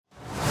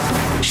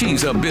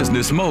She's a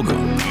business mogul,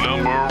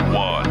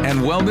 #1,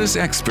 and wellness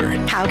expert.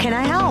 How can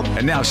I help?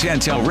 And now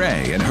Chantel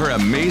Ray and her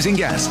amazing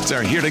guests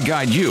are here to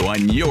guide you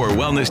on your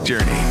wellness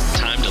journey.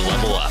 Time to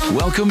level up.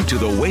 Welcome to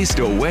the Waste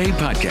Away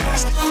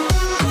podcast.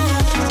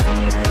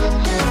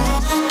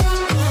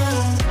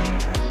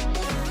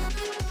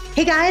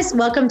 Hey guys,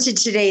 welcome to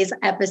today's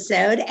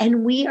episode.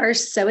 And we are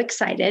so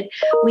excited.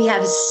 We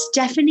have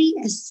Stephanie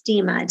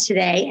Estima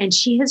today, and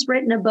she has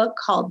written a book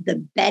called The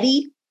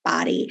Betty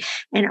Body.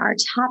 And our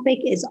topic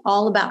is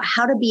all about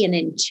how to be an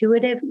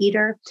intuitive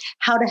eater,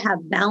 how to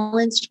have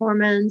balanced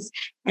hormones,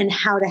 and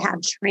how to have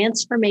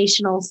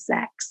transformational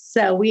sex.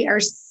 So we are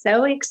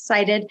so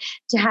excited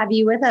to have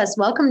you with us.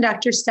 Welcome,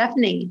 Dr.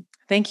 Stephanie.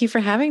 Thank you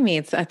for having me.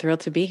 It's a thrill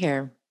to be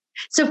here.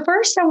 So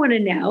first, I want to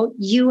know,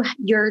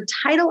 your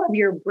title of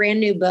your brand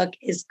new book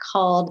is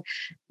called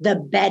The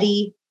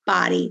Betty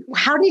Body.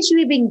 How did you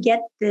even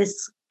get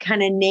this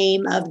kind of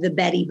name of The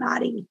Betty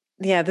Body?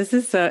 Yeah, this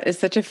is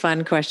such a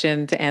fun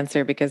question to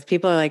answer because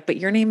people are like, but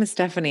your name is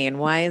Stephanie and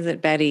why is it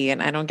Betty?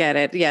 And I don't get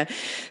it. Yeah.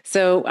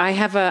 So I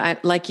have I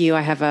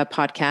have a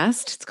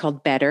podcast. It's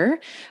called Better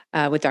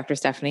with Dr.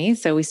 Stephanie.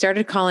 So we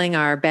started calling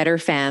our Better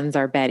fans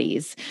our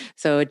Bettys.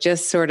 So it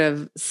just sort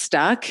of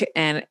stuck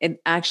and it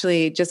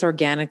actually just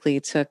organically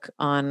took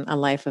on a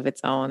life of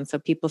its own. So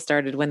people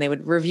started, when they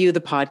would review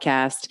the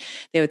podcast,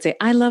 they would say,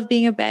 I love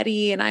being a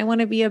Betty and I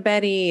want to be a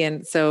Betty.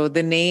 And so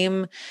the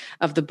name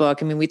of the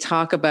book, I mean, we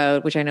talk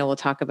about, which I know we'll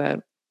talk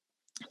about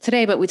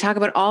today, but we talk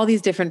about all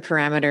these different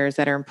parameters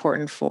that are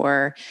important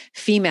for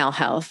female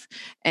health.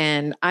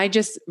 And I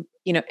just,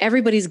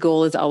 everybody's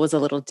goal is always a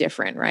little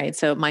different, right?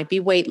 So it might be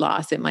weight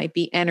loss, it might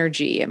be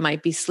energy, it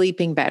might be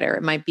sleeping better,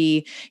 it might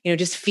be,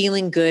 just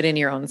feeling good in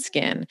your own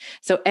skin.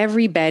 So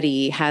every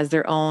Betty has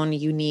their own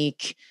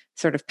unique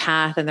sort of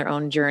path and their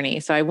own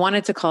journey. So I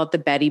wanted to call it the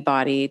Betty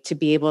Body to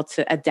be able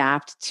to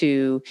adapt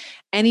to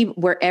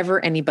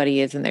wherever anybody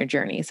is in their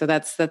journey. So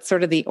that's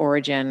sort of the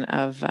origin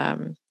of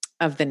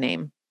the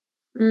name.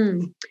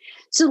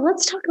 So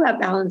let's talk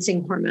about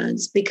balancing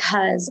hormones,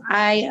 because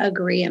I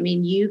agree. I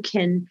mean, you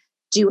can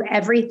do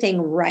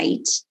everything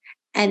right,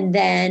 and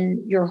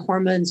then your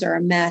hormones are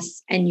a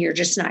mess and you're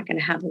just not going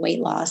to have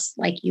weight loss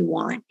like you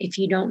want if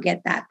you don't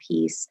get that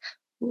piece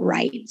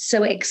right.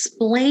 So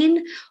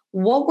explain,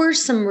 what were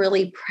some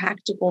really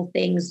practical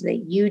things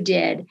that you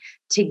did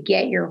to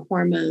get your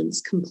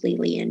hormones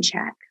completely in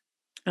check?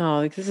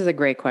 Oh, this is a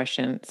great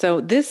question.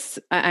 So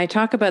I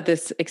talk about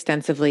this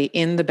extensively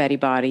in The Betty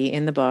Body,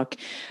 in the book,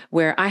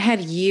 where I had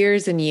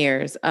years and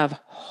years of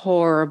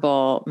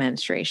horrible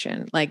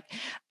menstruation. Like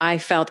I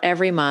felt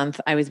every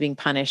month I was being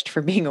punished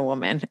for being a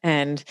woman.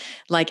 And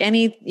like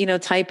any,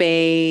 type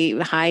A,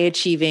 high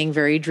achieving,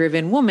 very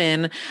driven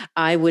woman,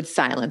 I would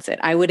silence it.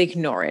 I would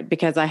ignore it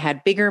because I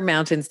had bigger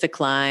mountains to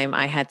climb.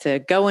 I had to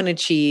go and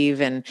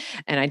achieve, and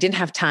I didn't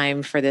have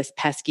time for this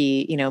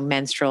pesky,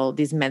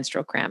 these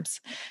menstrual cramps.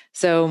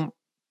 So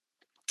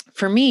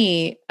for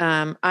me,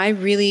 I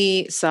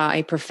really saw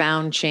a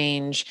profound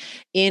change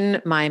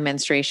in my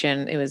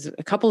menstruation. It was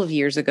a couple of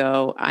years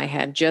ago. I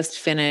had just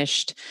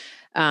finished,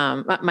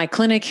 my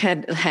clinic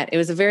had, it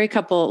was a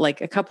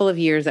couple of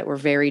years that were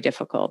very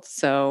difficult.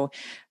 So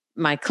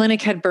my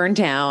clinic had burned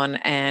down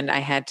and I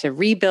had to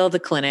rebuild the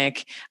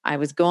clinic. I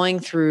was going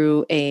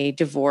through a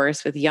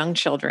divorce with young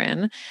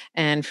children.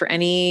 And for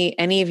any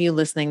of you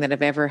listening that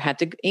have ever had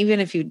to, even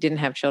if you didn't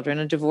have children,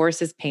 a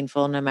divorce is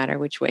painful no matter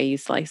which way you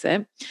slice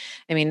it.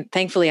 I mean,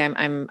 thankfully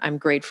I'm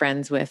great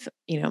friends with,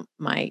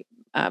 my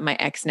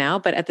ex now,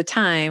 but at the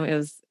time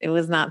it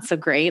was not so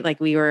great. Like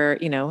we were,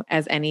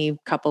 as any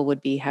couple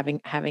would be having,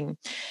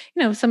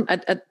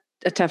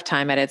 a tough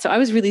time at it. So I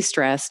was really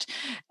stressed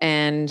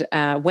and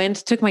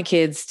took my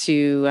kids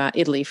to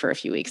Italy for a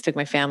few weeks, took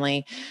my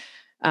family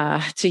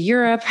to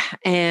Europe.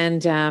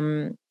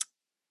 And,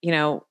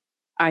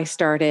 I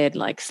started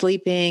like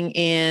sleeping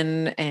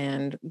in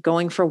and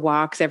going for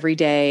walks every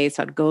day.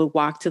 So I'd go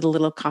walk to the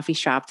little coffee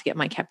shop to get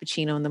my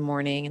cappuccino in the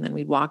morning. And then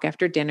we'd walk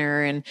after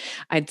dinner and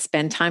I'd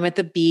spend time at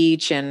the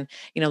beach and,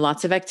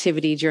 lots of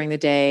activity during the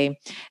day.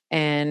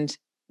 And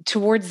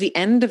towards the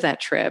end of that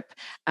trip,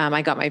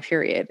 I got my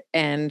period,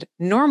 and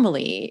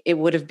normally it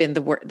would have been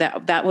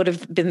that would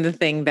have been the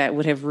thing that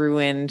would have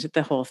ruined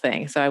the whole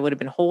thing. So I would have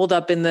been holed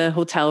up in the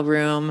hotel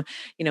room,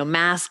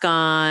 mask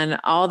on,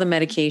 all the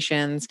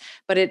medications,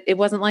 but it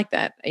wasn't like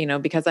that,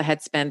 because I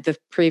had spent the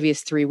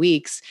previous 3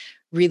 weeks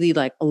really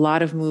like a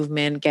lot of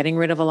movement, getting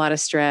rid of a lot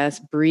of stress,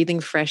 breathing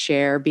fresh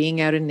air,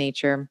 being out in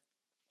nature,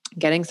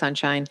 getting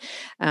sunshine.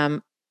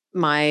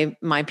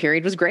 My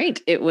period was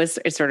great. It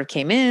sort of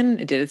came in,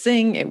 it did its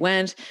thing, it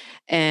went.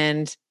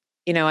 And,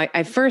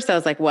 at first I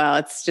was like, well,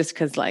 it's just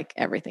cause like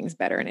everything's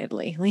better in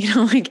Italy,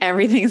 like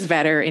everything's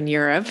better in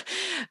Europe.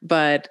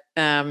 But,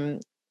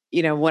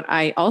 what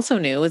I also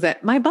knew was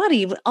that my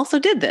body also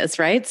did this,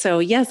 right? So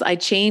yes, I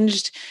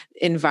changed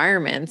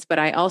environments, but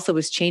I also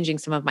was changing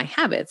some of my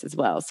habits as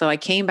well. So I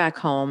came back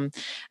home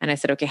and I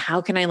said, okay,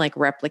 how can I like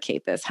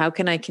replicate this? How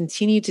can I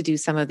continue to do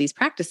some of these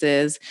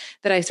practices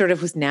that I sort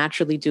of was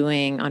naturally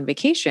doing on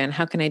vacation?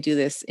 How can I do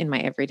this in my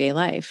everyday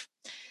life?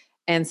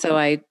 And so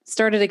I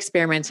started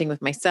experimenting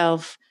with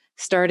myself,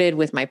 started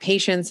with my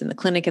patients in the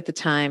clinic at the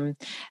time.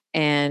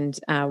 And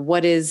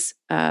what is,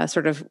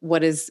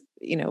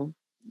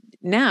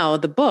 now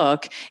the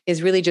book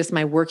is really just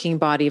my working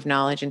body of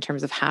knowledge in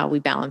terms of how we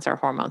balance our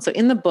hormones. So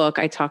in the book,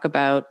 I talk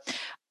about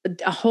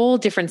a whole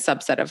different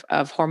subset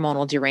of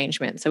hormonal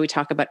derangement. So we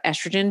talk about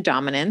estrogen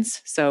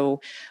dominance.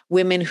 So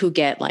women who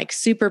get like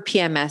super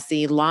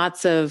PMSy,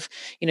 lots of,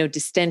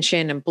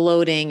 distension and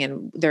bloating,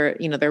 and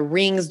their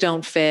rings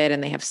don't fit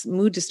and they have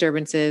mood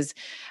disturbances.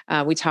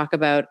 We talk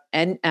about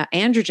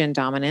androgen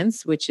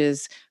dominance, which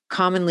is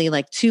commonly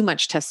like too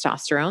much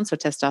testosterone. So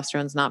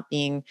testosterone's not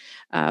being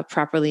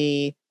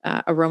properly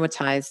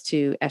aromatized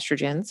to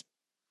estrogens.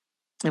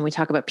 And we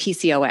talk about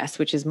PCOS,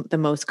 which is the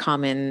most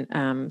common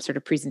sort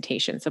of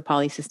presentation. So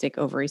polycystic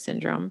ovary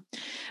syndrome.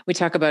 We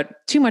talk about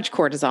too much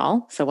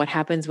cortisol. So what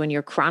happens when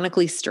you're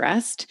chronically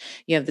stressed?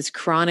 You have this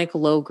chronic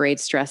low-grade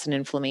stress and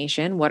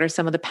inflammation. What are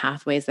some of the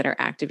pathways that are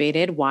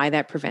activated? Why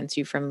that prevents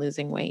you from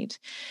losing weight?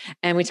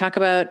 And we talk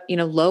about,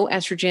 low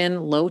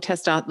estrogen, low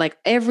testosterone, like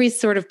every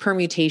sort of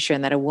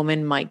permutation that a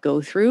woman might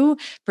go through,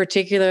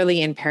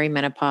 particularly in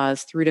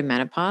perimenopause through to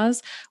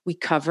menopause, we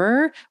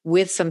cover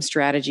with some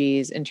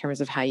strategies in terms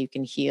of how you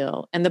can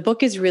heal. And the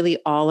book is really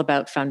all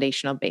about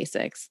foundational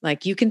basics.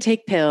 Like you can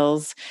take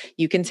pills,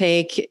 you can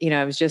take,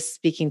 I was just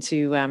speaking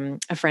to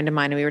a friend of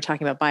mine and we were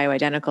talking about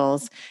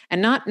bioidenticals,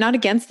 and not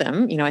against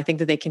them. I think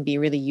that they can be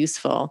really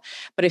useful.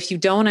 But if you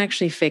don't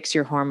actually fix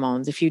your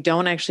hormones, if you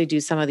don't actually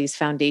do some of these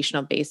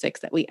foundational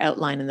basics that we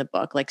outline in the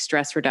book, like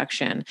stress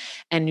reduction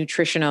and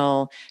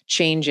nutritional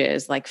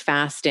changes, like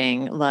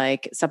fasting,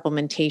 like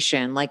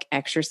supplementation, like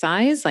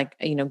exercise, like,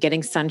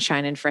 getting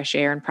sunshine and fresh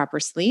air and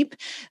proper sleep,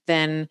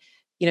 then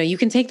you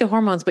can take the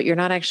hormones, but you're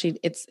not actually,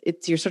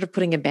 you're sort of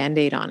putting a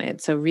Band-Aid on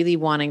it. So really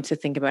wanting to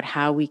think about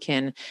how we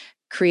can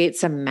create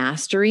some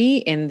mastery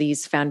in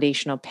these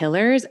foundational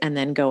pillars and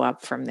then go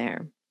up from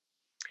there.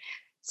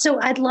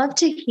 So I'd love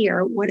to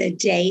hear what a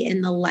day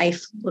in the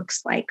life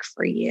looks like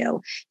for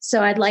you.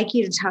 So I'd like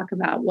you to talk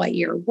about what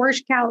your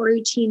workout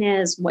routine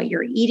is, what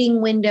your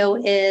eating window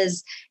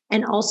is,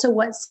 and also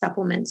what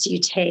supplements you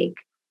take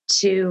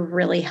to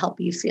really help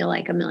you feel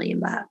like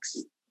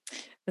 $1,000,000.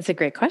 That's a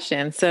great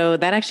question. So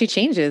that actually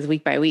changes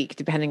week by week,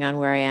 depending on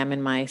where I am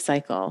in my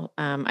cycle.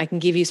 I can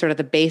give you sort of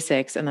the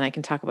basics, and then I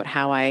can talk about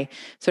how I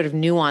sort of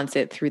nuance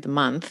it through the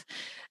month.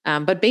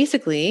 But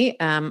basically,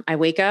 I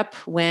wake up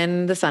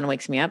when the sun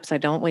wakes me up. So I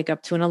don't wake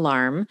up to an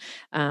alarm.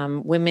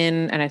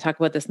 Women, and I talk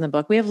about this in the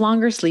book, we have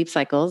longer sleep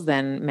cycles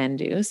than men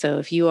do. So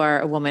if you are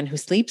a woman who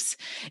sleeps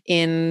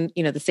in,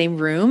 the same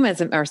room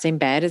or same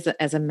bed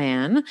as a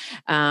man,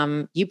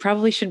 you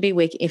probably should be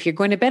waking. If you're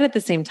going to bed at the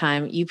same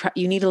time, you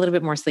need a little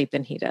bit more sleep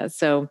than he does.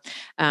 So,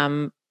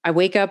 I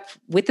wake up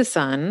with the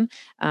sun,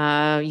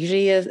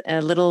 usually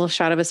a little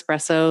shot of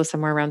espresso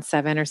somewhere around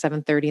 7 or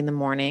 7:30 in the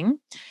morning.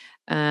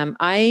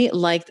 I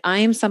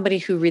am somebody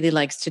who really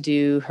likes to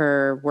do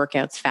her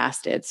workouts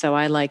fasted. So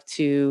I like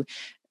to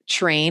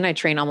train. I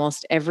train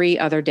almost every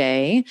other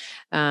day.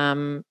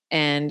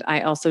 And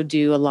I also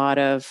do a lot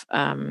of,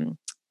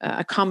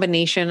 a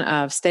combination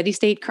of steady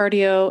state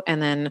cardio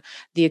and then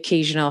the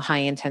occasional high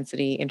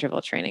intensity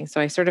interval training. So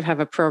I sort of have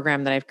a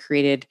program that I've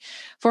created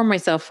for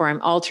myself where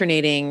I'm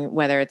alternating,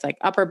 whether it's like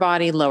upper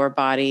body, lower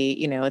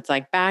body, it's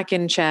like back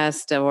and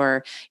chest,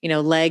 or,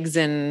 legs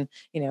and,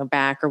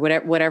 back, or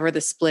whatever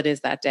the split is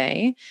that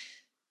day.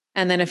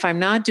 And then if I'm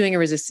not doing a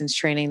resistance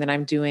training, then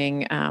I'm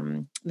doing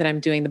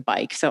the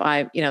bike. So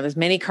there's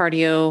many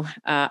cardio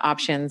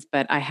options,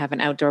 but I have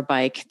an outdoor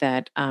bike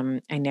that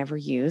I never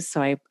use.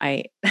 So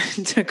I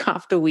took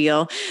off the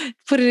wheel,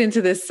 put it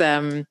into this.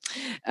 I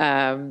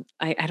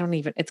don't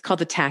even. It's called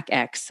the TAC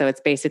X. So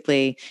it's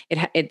basically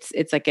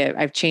it's like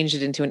I've changed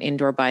it into an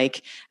indoor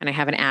bike, and I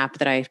have an app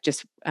that I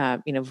just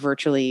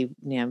virtually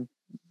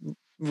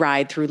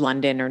ride through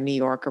London or New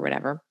York or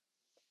whatever.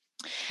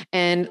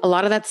 And a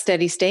lot of that's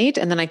steady state.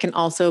 And then I can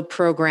also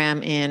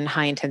program in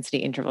high intensity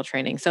interval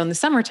training. So in the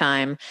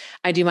summertime,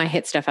 I do my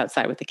HIIT stuff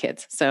outside with the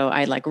kids. So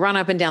I like run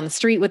up and down the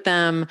street with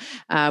them.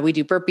 We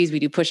do burpees, we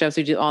do push-ups,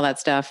 we do all that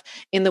stuff.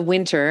 In the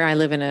winter, I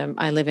live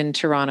in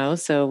Toronto.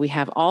 So we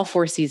have all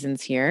 4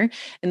 seasons here.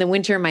 In the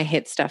winter, my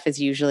HIIT stuff is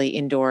usually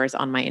indoors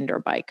on my indoor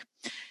bike.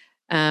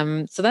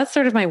 So that's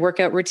sort of my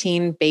workout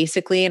routine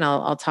basically. And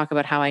I'll talk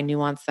about how I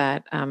nuance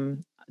that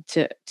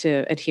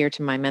to adhere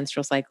to my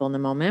menstrual cycle in a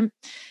moment.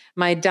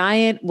 My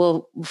diet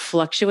will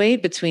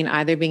fluctuate between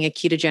either being a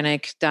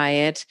ketogenic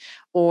diet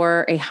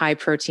or a high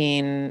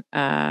protein,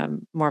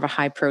 more of a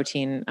high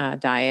protein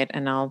diet.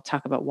 And I'll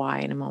talk about why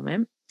in a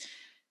moment.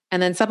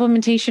 And then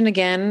supplementation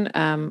again,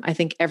 I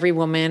think every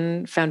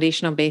woman,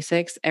 foundational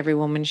basics, every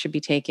woman should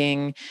be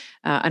taking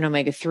an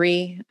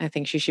omega-3. I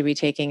think she should be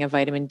taking a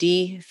vitamin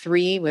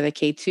D3 with a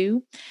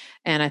K2.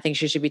 And I think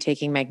she should be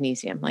taking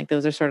magnesium. Like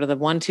those are sort of the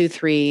 1, 2,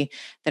 3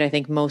 that I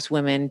think most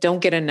women don't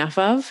get enough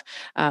of,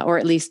 or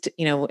at least,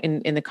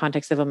 in the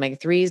context of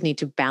omega-3s, need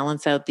to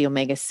balance out the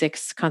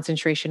omega-6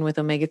 concentration with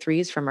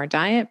omega-3s from our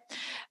diet.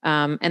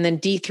 And then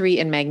D3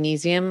 and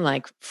magnesium,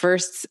 like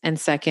first and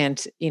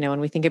second,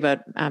 when we think about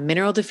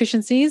mineral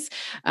deficiencies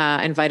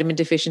and vitamin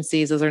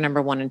deficiencies, those are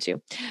number 1 and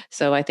 2.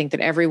 So I think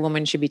that every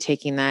woman should be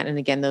taking that. And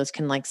again, those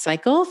can like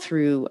cycle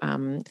through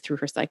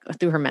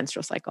her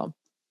menstrual cycle.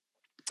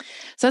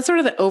 So that's sort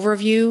of the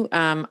overview.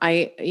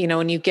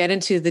 When you get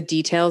into the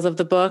details of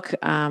the book,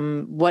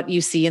 what you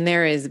see in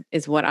there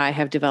is what I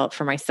have developed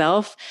for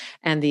myself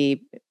and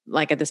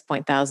at this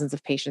point, thousands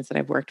of patients that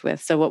I've worked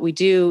with. So what we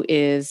do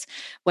is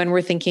when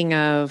we're thinking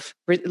of,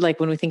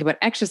 when we think about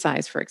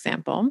exercise, for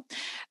example,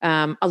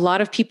 a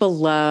lot of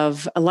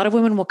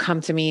women will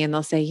come to me and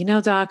they'll say,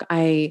 doc,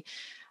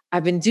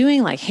 I've been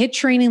doing like HIIT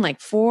training,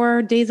 like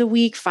 4 days a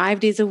week,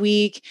 5 days a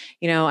week.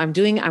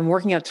 I'm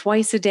working out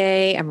twice a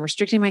day. I'm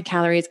restricting my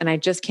calories and I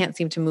just can't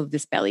seem to move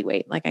this belly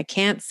weight. Like I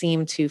can't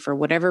seem to, for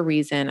whatever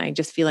reason, I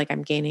just feel like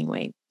I'm gaining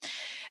weight.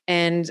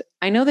 And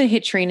I know that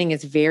HIIT training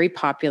is very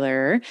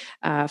popular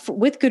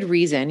with good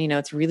reason.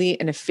 It's really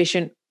an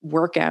efficient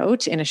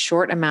workout in a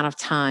short amount of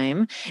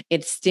time.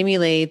 It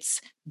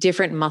stimulates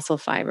different muscle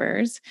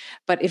fibers.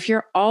 But if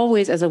you're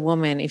always, as a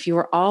woman, if you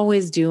are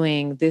always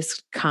doing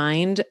this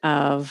kind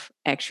of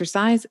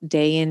exercise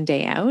day in,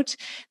 day out,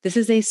 this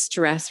is a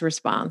stress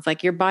response.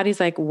 Like your body's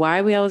like, why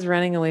are we always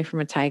running away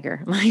from a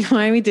tiger? Like,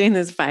 why are we doing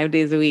this 5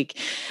 days a week?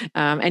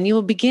 And you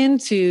will begin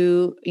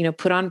to,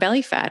 put on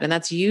belly fat. And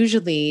that's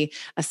usually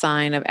a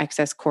sign of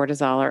excess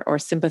cortisol or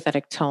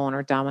sympathetic tone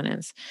or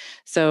dominance.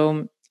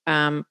 So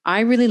I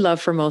really love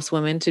for most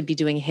women to be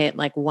doing HIIT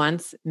like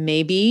once,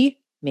 maybe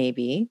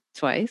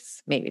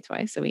twice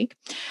a week.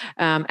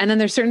 And then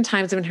there's certain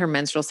times in her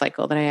menstrual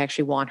cycle that I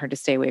actually want her to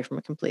stay away from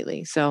it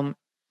completely. So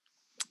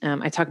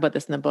I talk about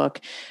this in the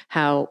book,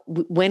 how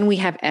when we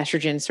have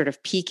estrogen sort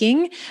of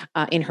peaking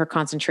in her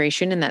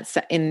concentration, and that's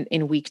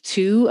in week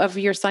 2 of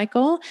your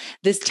cycle,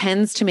 this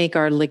tends to make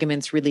our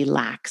ligaments really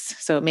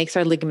lax. So it makes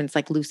our ligaments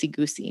like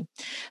loosey-goosey.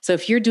 So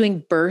if you're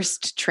doing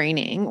burst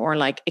training or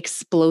like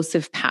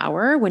explosive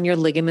power, when your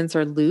ligaments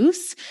are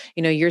loose,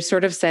 you're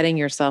sort of setting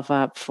yourself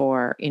up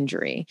for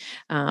injury.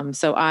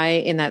 So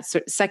in that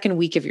second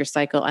week of your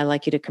cycle, I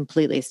like you to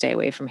completely stay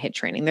away from HIIT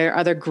training. There are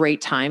other great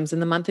times in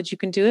the month that you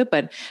can do it,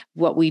 but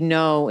what we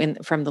know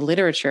from the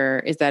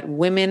literature is that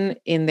women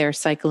in their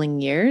cycling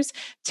years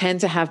tend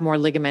to have more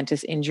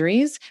ligamentous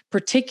injuries.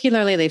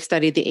 Particularly, they've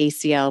studied the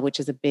ACL, which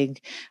is a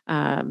big,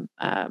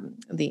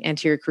 the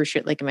anterior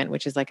cruciate ligament,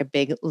 which is like a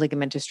big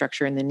ligamentous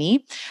structure in the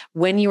knee.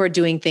 When you are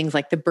doing things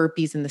like the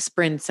burpees and the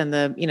sprints and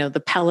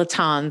the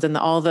pelotons and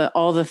all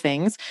the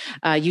things,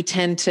 you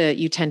tend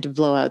to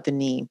blow out the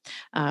knee,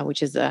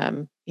 which is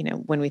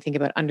when we think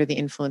about under the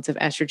influence of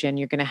estrogen,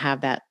 you're going to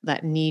have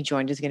that knee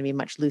joint is going to be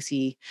much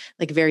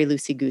very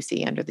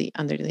loosey-goosey under the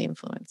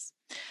influence.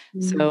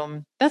 Mm-hmm.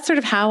 So that's sort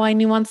of how I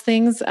nuance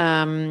things.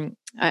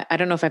 I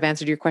don't know if I've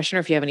answered your question or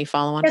if you have any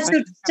follow-on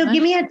questions. So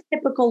give me a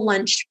typical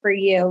lunch for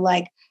you,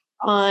 like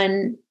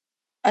on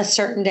a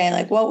certain day.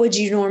 Like what would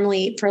you normally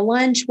eat for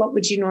lunch? What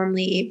would you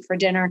normally eat for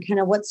dinner?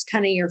 What's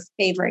your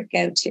favorite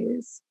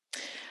go-tos?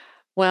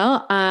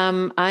 Well,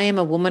 I am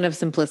a woman of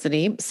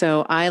simplicity,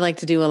 so I like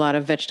to do a lot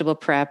of vegetable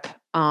prep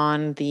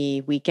on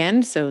the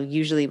weekend. So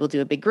usually we'll do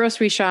a big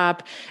grocery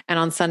shop, and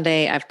on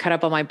Sunday I've cut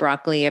up all my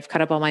broccoli, I've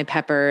cut up all my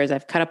peppers,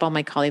 I've cut up all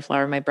my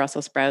cauliflower, my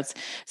Brussels sprouts.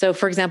 So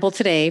for example,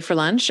 today for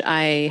lunch,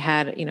 I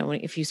had,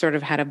 if you sort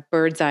of had a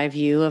bird's eye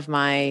view of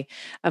my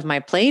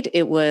plate,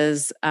 it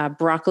was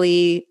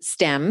broccoli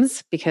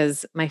stems,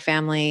 because my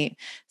family,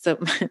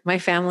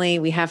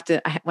 we have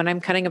to, when I'm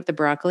cutting up the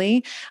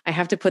broccoli, I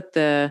have to put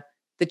the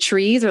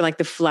trees, or like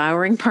the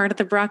flowering part of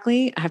the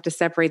broccoli, I have to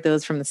separate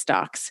those from the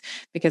stalks,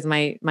 because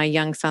my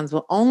young sons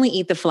will only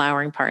eat the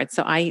flowering part.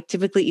 So I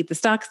typically eat the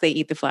stalks, they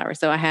eat the flower.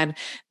 So I had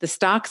the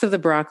stalks of the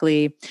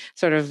broccoli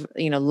sort of,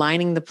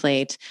 lining the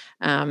plate.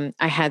 I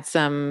had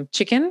some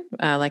chicken,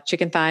 like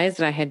chicken thighs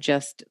that I had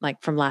just like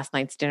from last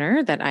night's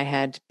dinner that I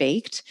had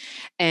baked.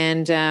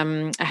 And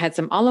I had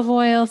some olive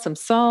oil, some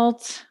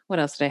salt. What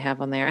else did I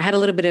have on there? I had a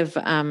little bit of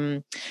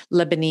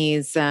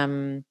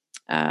Lebanese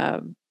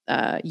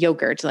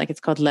yogurt, like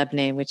it's called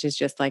Lebne, which is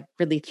just like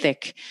really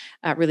thick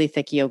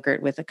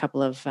yogurt with a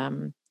couple of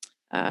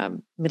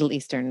Middle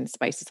Eastern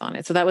spices on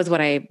it. So that was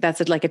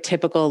that's like a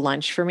typical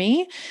lunch for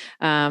me.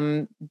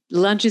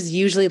 Lunch is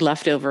usually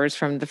leftovers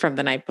from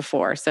the night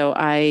before. So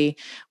I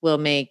will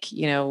make,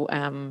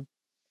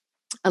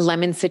 a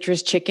lemon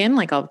citrus chicken.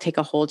 Like I'll take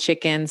a whole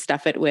chicken,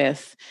 stuff it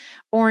with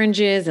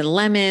oranges and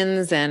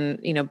lemons, and,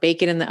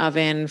 bake it in the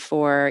oven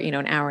for,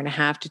 an hour and a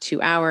half to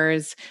 2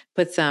 hours,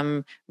 put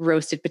some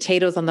roasted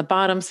potatoes on the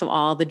bottom. So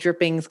all the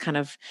drippings kind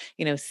of,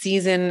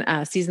 season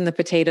the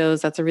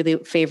potatoes. That's a really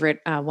favorite,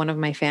 one of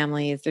my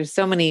families. There's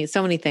so many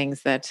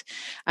things that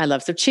I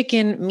love. So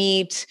chicken,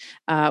 meat,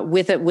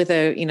 with a,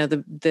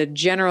 the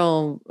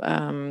general,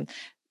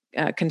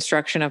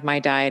 construction of my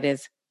diet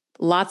is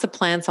lots of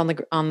plants on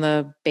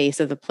the base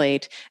of the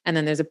plate. And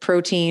then there's a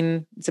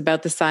protein. It's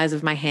about the size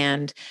of my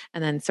hand.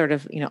 And then sort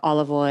of,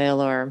 olive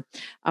oil or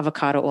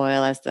avocado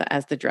oil as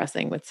the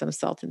dressing with some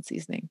salt and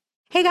seasoning.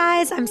 Hey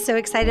guys, I'm so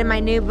excited. My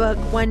new book,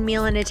 One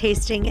Meal and a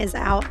Tasting, is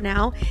out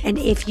now. And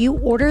if you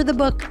order the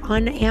book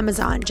on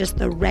Amazon, just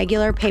the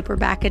regular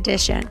paperback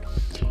edition,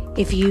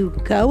 if you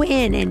go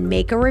in and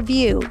make a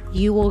review,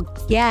 you will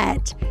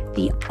get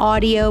the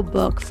audio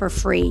book for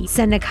free.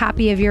 Send a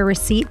copy of your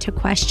receipt to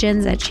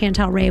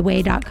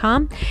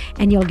questions@chantelrayway.com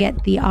and you'll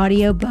get the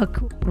audio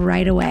book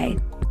right away.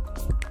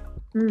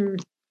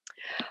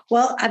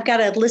 Well, I've got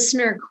a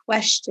listener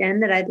question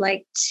that I'd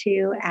like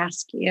to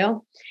ask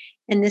you.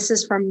 And this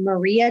is from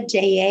Maria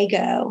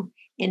Diego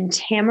in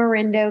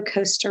Tamarindo,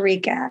 Costa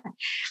Rica.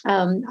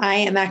 I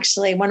am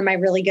actually, one of my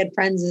really good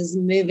friends is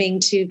moving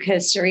to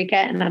Costa Rica,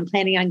 and I'm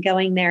planning on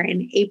going there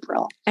in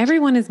April.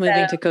 Everyone is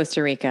moving to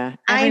Costa Rica.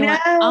 Everyone,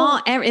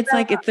 I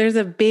know. There's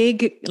a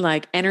big,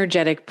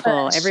 energetic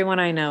pull. Everyone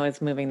I know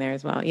is moving there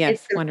as well.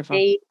 Yes, it's wonderful.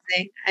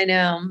 Amazing. I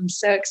know. I'm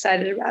so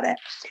excited about it.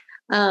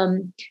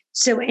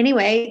 So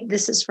anyway,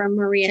 this is from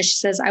Maria. She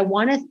says, I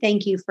want to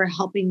thank you for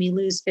helping me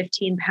lose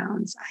 15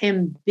 pounds. I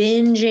am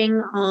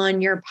binging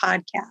on your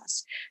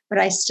podcast, but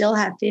I still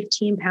have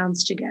 15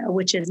 pounds to go,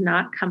 which is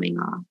not coming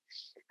off.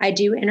 I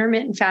do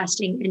intermittent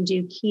fasting and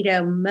do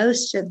keto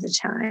most of the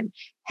time.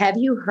 Have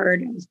you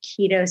heard of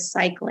keto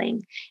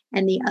cycling?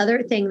 And the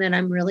other thing that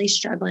I'm really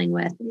struggling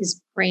with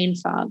is brain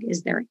fog.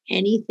 Is there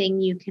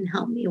anything you can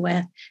help me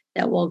with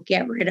that will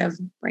get rid of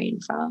brain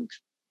fog?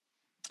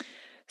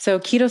 So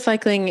keto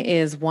cycling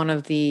is one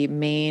of the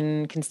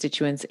main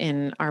constituents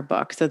in our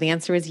book. So the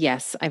answer is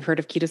yes, I've heard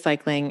of keto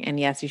cycling, and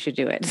yes, you should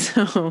do it.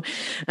 So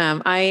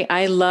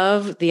I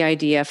love the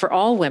idea for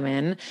all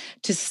women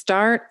to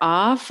start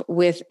off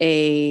with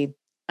a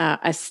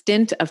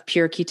stint of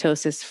pure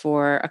ketosis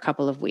for a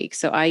couple of weeks.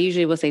 So I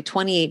usually will say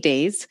 28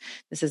 days.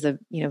 This is a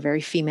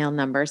very female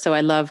number. So I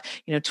love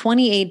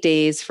 28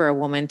 days for a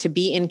woman to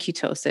be in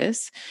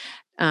ketosis.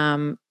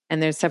 And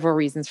there's several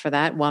reasons for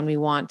that. One, we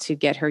want to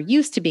get her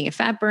used to being a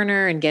fat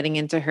burner and getting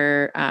into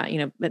her,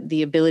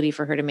 the ability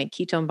for her to make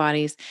ketone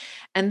bodies.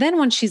 And then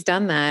once she's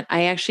done that,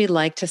 I actually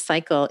like to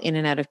cycle in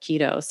and out of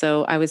keto.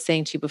 So I was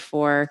saying to you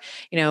before,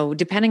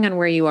 depending on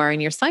where you are in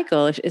your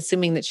cycle,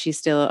 assuming that she's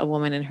still a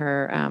woman in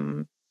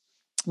her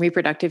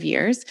reproductive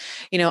years,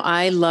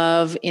 I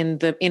love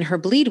in her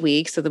bleed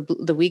week. So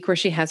the week where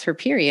she has her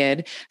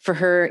period, for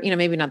her,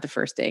 maybe not the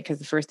first day, because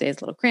the first day is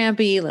a little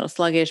crampy, a little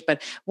sluggish, but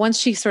once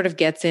she sort of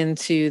gets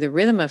into the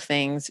rhythm of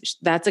things,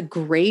 that's a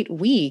great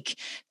week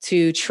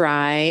to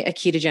try a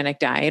ketogenic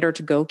diet or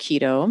to go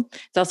keto.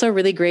 It's also a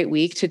really great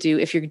week to do,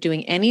 if you're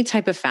doing any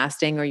type of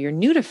fasting or you're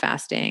new to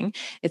fasting,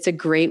 it's a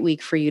great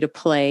week for you to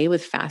play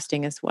with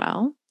fasting as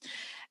well.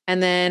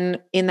 And then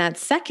in that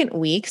second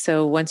week,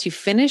 so once you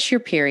finish your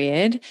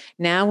period,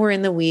 now we're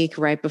in the week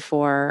right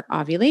before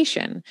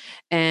ovulation.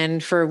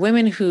 And for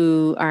women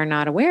who are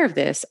not aware of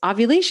this,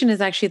 ovulation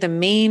is actually the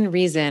main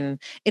reason,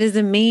 it is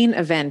the main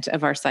event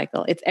of our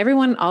cycle.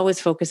 Everyone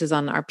always focuses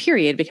on our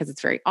period because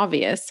it's very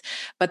obvious,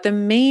 but the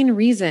main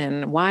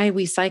reason why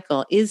we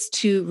cycle is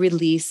to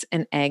release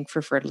an egg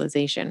for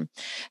fertilization.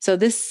 So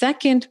this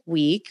second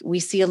week, we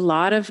see a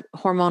lot of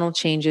hormonal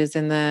changes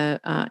in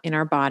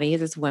our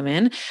bodies as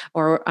women,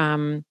 or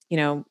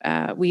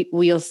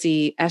we'll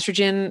see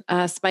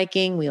estrogen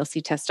spiking, we'll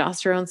see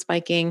testosterone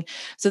spiking.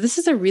 So this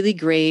is a really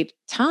great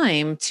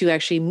time to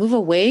actually move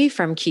away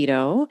from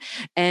keto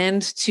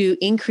and to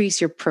increase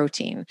your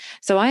protein.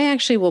 So I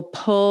actually will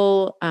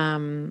pull,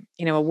 a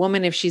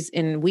woman, if she's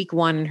in week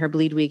 1 in her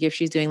bleed week, if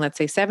she's doing, let's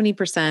say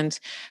 70%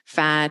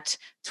 fat,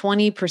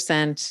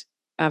 20%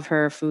 of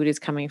her food is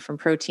coming from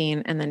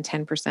protein, and then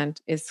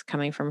 10% is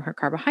coming from her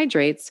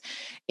carbohydrates.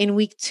 In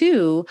week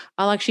 2,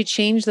 I'll actually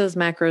change those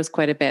macros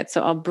quite a bit.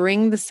 So I'll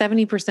bring the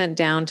 70%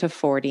 down to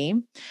 40.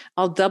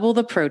 I'll double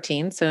the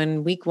protein. So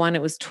in week 1,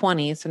 it was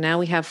 20. So now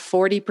we have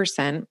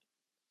 40%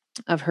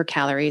 of her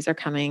calories are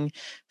coming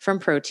from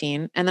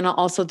protein. And then I'll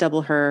also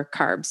double her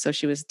carbs. So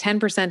she was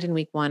 10% in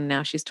week 1.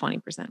 Now she's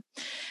 20%.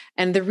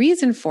 And the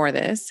reason for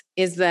this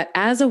is that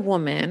as a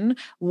woman,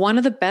 one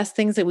of the best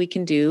things that we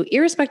can do,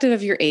 irrespective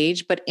of your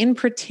age, but in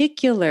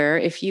particular,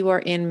 if you are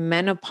in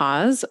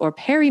menopause or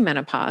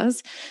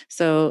perimenopause,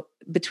 so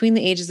between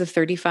the ages of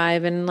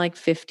 35 and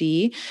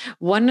 50,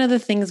 one of the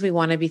things we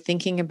want to be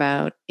thinking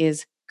about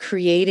is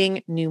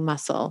creating new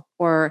muscle,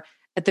 or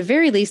at the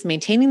very least,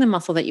 maintaining the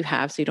muscle that you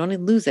have so you don't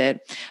lose it.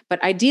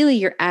 But ideally,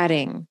 you're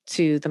adding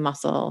to the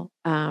muscle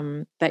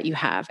that you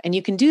have. And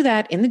you can do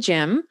that in the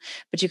gym,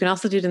 but you can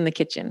also do it in the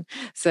kitchen.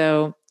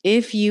 So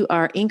if you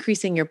are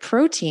increasing your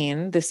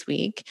protein this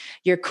week,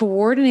 you're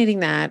coordinating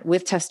that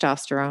with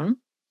testosterone.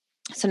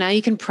 So now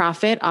you can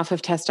profit off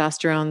of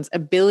testosterone's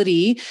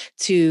ability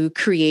to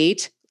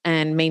create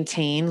and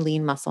maintain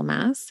lean muscle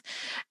mass.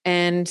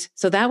 And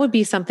so that would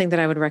be something that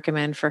I would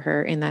recommend for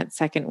her in that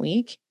second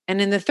week. And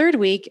in the third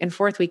week and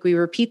fourth week, we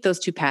repeat those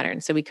two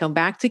patterns. So we come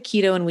back to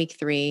keto in week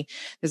 3.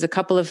 There's a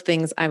couple of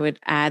things I would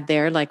add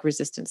there, like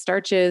resistant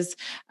starches,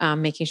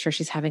 making sure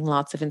she's having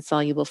lots of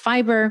insoluble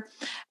fiber,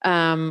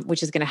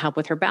 which is going to help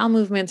with her bowel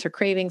movements, her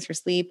cravings, her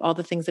sleep, all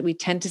the things that we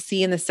tend to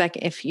see in the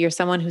second. If you're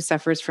someone who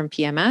suffers from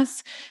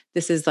PMS,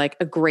 this is like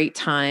a great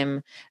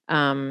time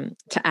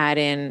to add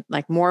in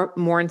like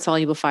more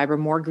insoluble fiber,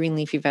 more green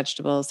leafy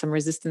vegetables, some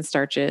resistant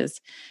starches.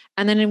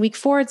 And then in week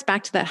 4, it's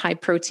back to that high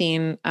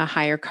protein,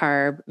 higher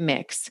carb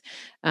mix.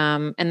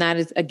 And that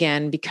is,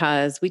 again,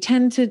 because we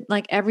tend to,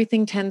 like,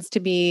 everything tends to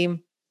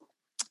be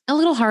a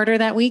little harder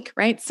that week,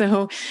 right?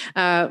 So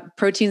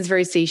protein is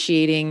very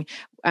satiating.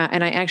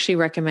 And I actually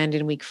recommend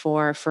in week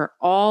 4 for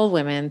all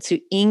women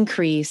to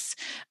increase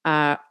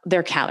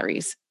their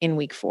calories in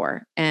week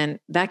 4. And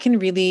that can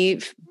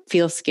really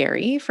feel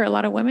scary for a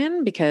lot of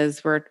women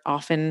because we're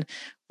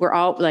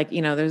all like,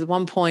 there's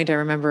one point I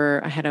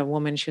remember I had a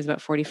woman, she was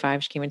about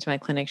 45. She came into my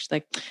clinic. She's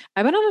like,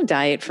 I've been on a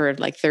diet for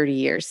like 30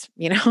 years,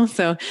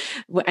 So,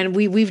 and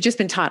we've just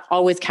been taught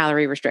always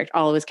calorie restrict,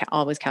 always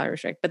calorie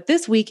restrict. But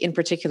this week in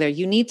particular,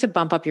 you need to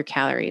bump up your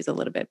calories a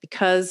little bit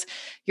because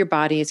your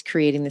body is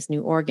creating this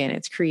new organ.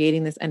 It's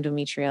creating this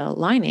endometrial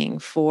lining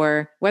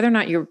for whether or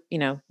not you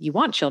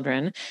want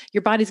children,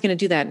 your body's going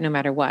to do that no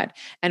matter what.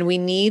 And we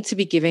need to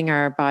be giving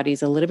our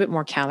bodies a little bit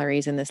more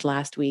calories in this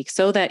last week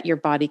so that your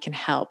body can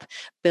help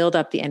build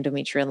up the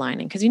endometrial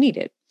lining because you need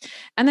it.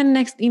 And then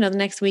the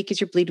next week is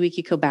your bleed week.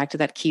 You go back to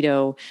that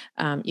keto,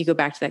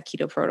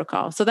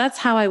 protocol. So that's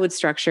how I would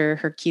structure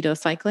her keto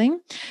cycling.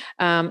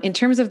 In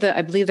terms of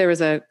I believe there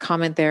was a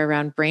comment there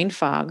around brain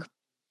fog.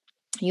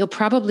 You'll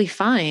probably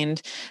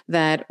find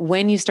that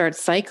when you start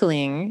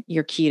cycling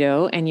your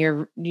keto and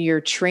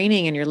you're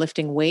training and you're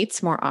lifting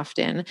weights more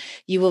often,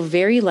 you will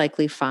very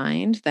likely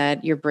find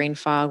that your brain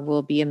fog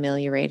will be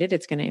ameliorated.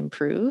 It's going to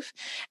improve.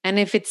 And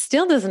if it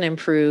still doesn't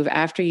improve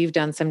after you've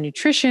done some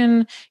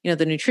nutrition,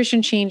 the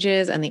nutrition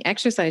changes and the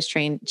exercise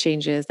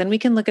changes, then we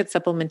can look at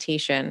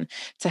supplementation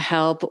to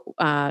help,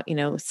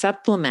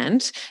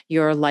 supplement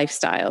your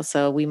lifestyle.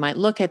 So we might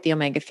look at the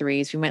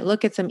omega-3s. We might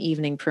look at some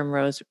evening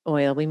primrose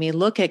oil. We may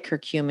look at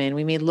curcumin.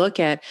 We may look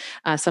at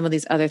some of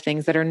these other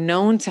things that are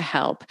known to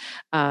help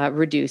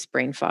reduce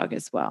brain fog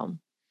as well.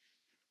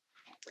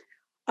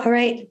 All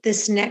right.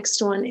 This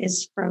next one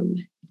is from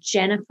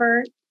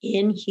Jennifer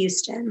in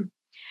Houston.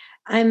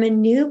 I'm a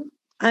new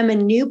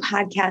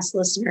podcast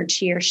listener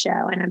to your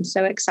show, and I'm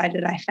so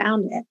excited I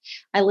found it.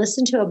 I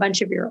listened to a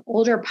bunch of your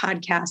older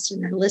podcasts,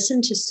 and I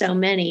listened to so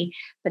many,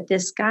 but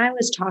this guy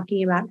was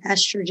talking about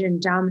estrogen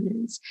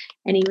dominance,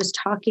 and he was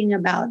talking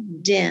about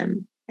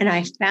DIM. And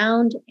I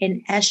found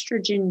an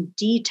estrogen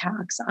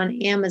detox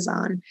on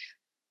Amazon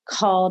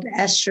called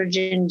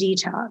Estrogen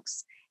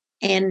Detox.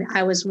 And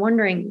I was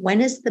wondering,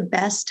 when is the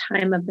best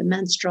time of the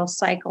menstrual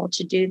cycle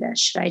to do this?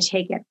 Should I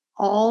take it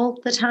all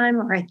the time?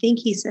 Or I think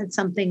he said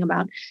something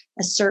about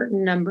a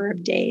certain number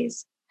of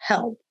days.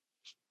 Help.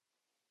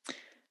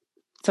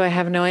 So I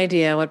have no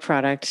idea what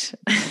product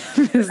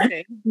this is.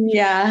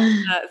 Yeah.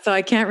 So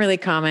I can't really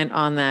comment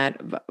on that.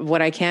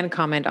 What I can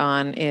comment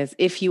on is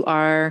if you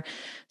are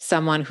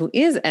someone who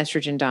is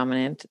estrogen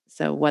dominant,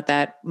 so what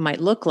that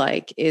might look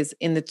like is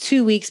in the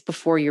 2 weeks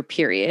before your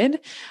period,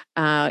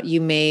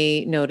 you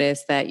may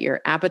notice that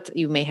your appetite,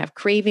 you may have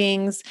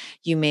cravings,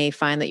 you may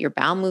find that your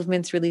bowel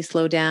movements really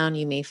slow down,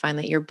 you may find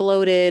that you're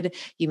bloated,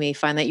 you may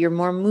find that you're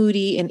more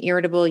moody and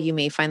irritable, you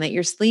may find that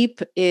your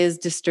sleep is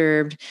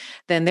disturbed.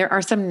 Then there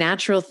are some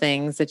natural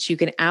things that you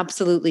can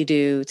absolutely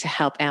do to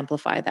help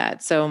amplify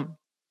that. So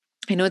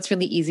I know it's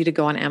really easy to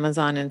go on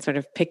Amazon and sort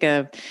of pick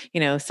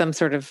some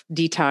sort of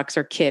detox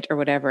or kit or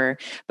whatever,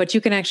 but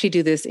you can actually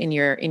do this in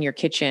your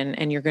kitchen,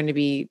 and you're going to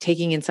be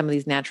taking in some of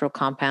these natural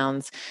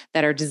compounds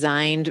that are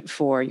designed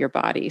for your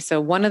body. So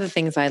one of the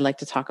things I like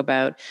to talk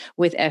about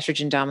with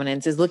estrogen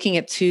dominance is looking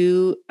at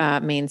 2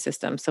 main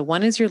systems. So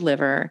one is your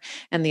liver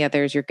and the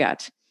other is your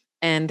gut.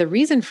 And the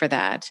reason for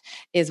that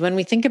is when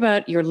we think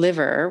about your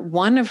liver,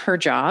 one of her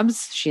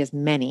jobs, she has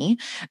many,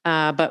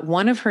 but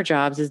one of her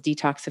jobs is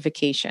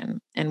detoxification.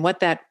 And what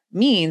that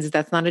means is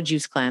that's not a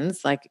juice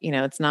cleanse. Like,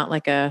 it's not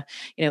like a,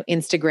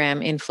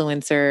 Instagram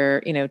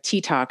influencer,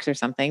 T-Tox or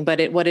something,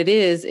 but what it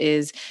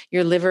is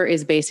your liver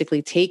is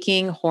basically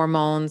taking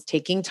hormones,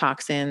 taking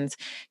toxins,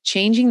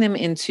 changing them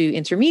into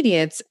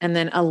intermediates, and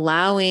then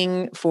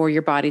allowing for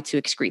your body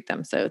to excrete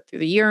them. So through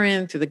the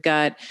urine, through the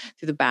gut,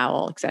 through the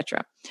bowel,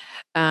 etc.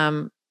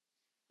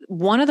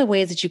 One of the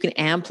ways that you can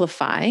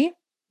amplify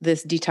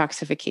this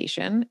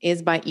detoxification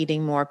is by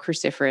eating more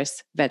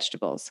cruciferous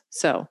vegetables.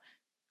 So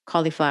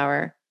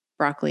cauliflower,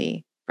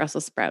 broccoli,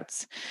 Brussels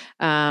sprouts.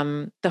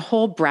 The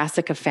whole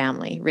brassica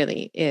family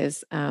really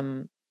is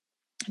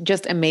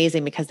just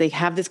amazing because they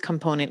have this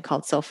component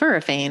called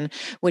sulforaphane,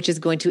 which is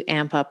going to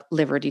amp up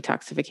liver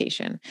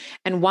detoxification.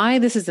 And why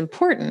this is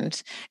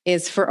important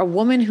is for a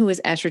woman who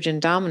is estrogen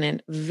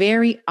dominant,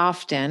 very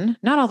often,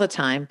 not all the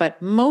time,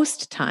 but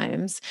most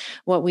times,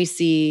 what we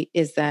see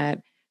is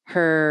that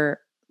her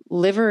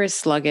liver is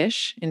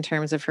sluggish in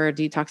terms of her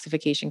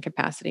detoxification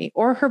capacity,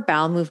 or her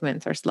bowel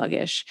movements are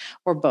sluggish,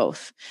 or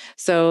both.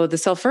 So the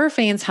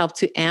sulforaphanes help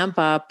to amp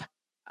up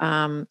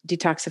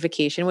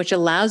detoxification, which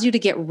allows you to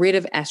get rid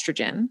of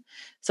estrogen.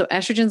 So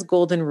estrogen's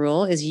golden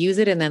rule is use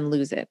it and then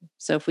lose it.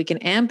 So if we can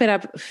amp it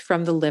up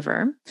from the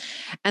liver,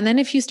 and then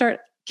if you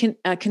start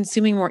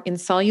consuming more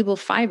insoluble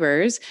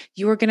fibers,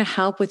 you are going to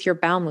help with your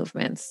bowel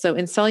movements. So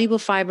insoluble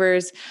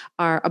fibers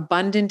are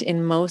abundant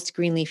in most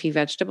green leafy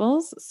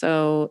vegetables.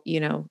 So,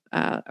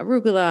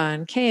 arugula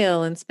and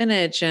kale and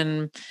spinach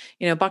and,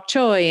 bok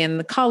choy and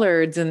the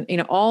collards and,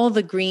 all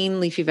the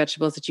green leafy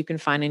vegetables that you can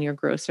find in your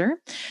grocer.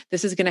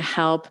 This is going to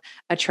help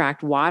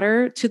attract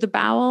water to the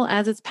bowel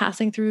as it's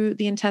passing through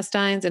the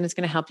intestines, and it's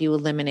going to help you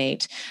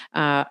eliminate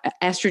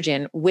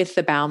estrogen with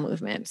the bowel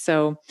movement.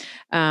 So,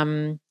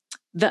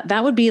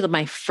 that would be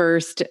my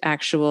first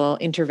actual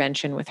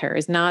intervention with her,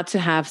 is not to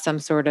have some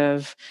sort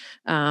of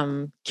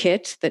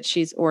kit that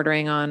she's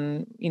ordering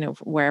on,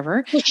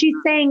 wherever. Well, she's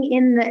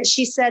saying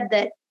she said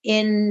that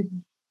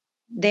in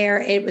there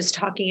it was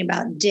talking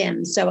about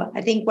DIM. So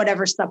I think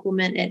whatever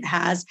supplement it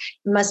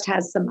must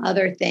have some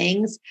other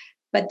things.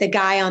 But the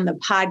guy on the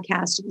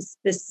podcast was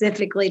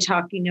specifically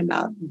talking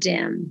about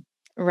DIM.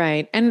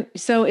 Right. And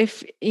so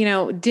if,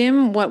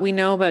 DIM, what we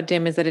know about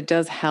DIM is that it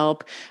does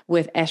help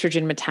with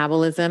estrogen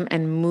metabolism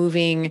and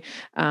moving,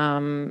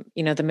 the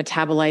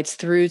metabolites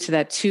through to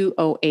that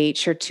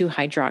 2-OH or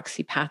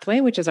 2-hydroxy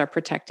pathway, which is our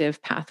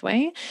protective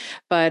pathway.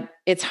 But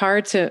it's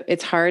hard to,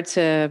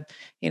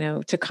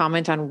 to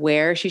comment on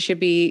where she should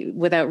be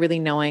without really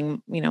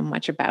knowing,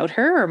 much about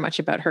her or much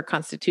about her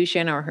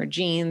constitution or her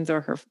genes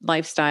or her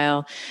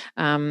lifestyle,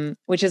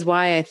 which is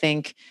why I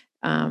think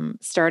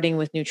starting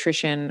with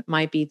nutrition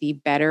might be the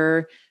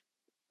better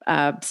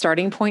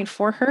starting point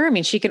for her. I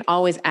mean, she can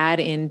always add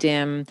in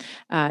DIM,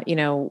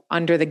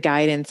 under the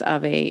guidance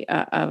of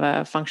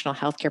a functional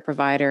healthcare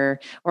provider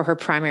or her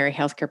primary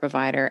healthcare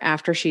provider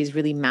after she's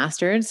really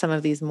mastered some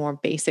of these more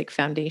basic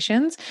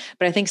foundations.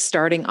 But I think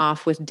starting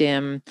off with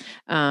DIM,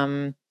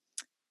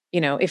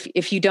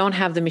 if you don't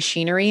have the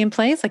machinery in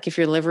place, like if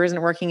your liver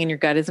isn't working and your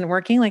gut isn't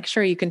working, like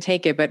sure, you can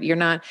take it, but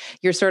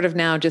you're sort of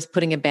now just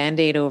putting a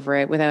Band-Aid over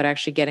it without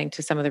actually getting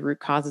to some of the root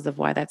causes of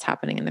why that's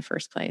happening in the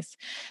first place.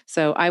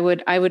 So I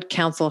would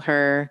counsel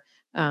her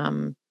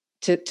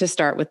to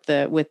start with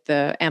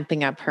the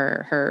amping up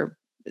her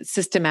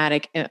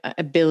systematic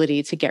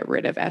ability to get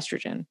rid of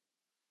estrogen.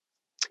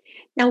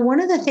 Now,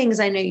 one of the things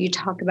I know you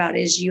talk about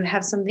is you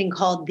have something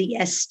called the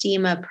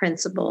Estima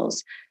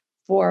principles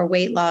for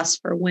weight loss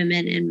for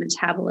women and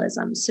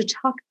metabolism. So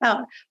talk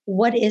about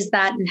what is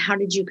that and how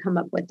did you come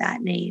up with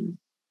that name?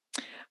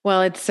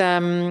 Well, it's,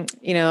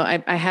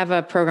 I have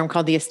a program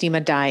called the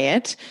Estima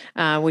Diet,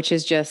 which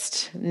is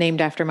just named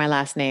after my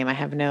last name.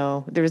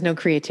 There was no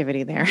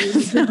creativity there.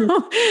 So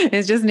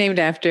it's just named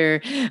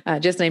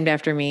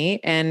after me.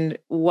 And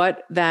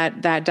what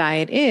that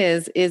diet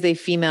is a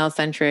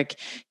female-centric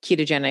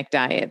ketogenic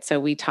diet. So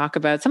we talk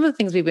about some of the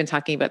things we've been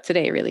talking about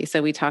today, really.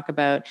 So we talk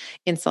about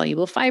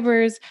insoluble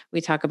fibers.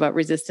 We talk about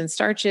resistant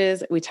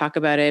starches. We talk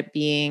about it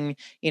being,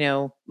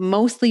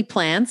 mostly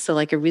plants. So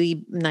like a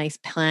really nice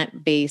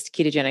plant-based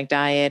ketogenic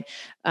diet.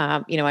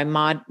 I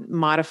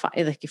modify,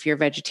 like if you're a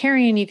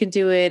vegetarian, you can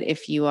do it.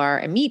 If you are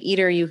a meat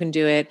eater, you can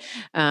do it.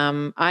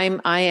 I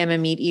am a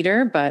meat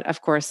eater, but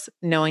of course,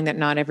 knowing that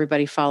not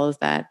everybody follows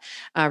that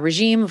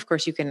regime, of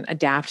course, you can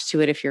adapt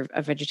to it if you're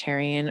a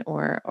vegetarian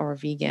or a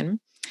vegan.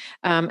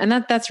 And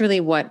that's really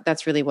what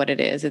it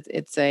is.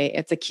 It's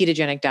a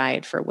ketogenic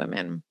diet for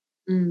women.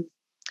 Mm.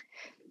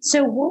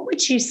 So what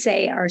would you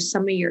say are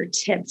some of your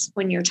tips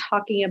when you're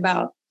talking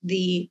about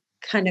the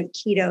kind of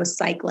keto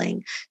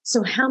cycling?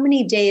 So how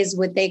many days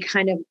would they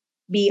kind of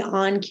be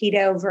on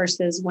keto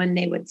versus when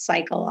they would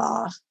cycle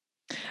off?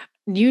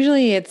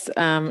 Usually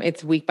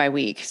it's week by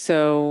week.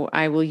 So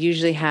I will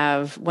usually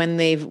have when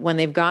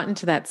they've gotten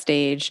to that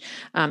stage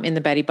in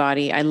the Betty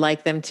Body, I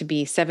like them to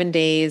be 7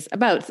 days.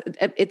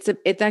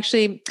 It's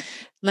actually,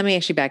 let me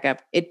actually back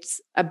up. It's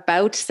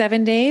about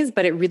 7 days,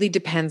 but it really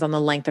depends on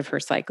the length of her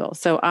cycle.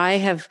 So I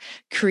have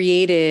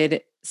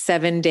created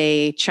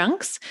 7-day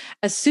chunks,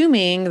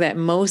 assuming that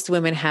most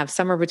women have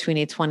somewhere between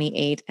a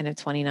 28 and a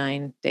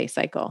 29-day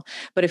cycle.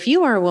 But if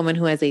you are a woman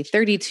who has a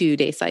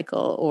 32-day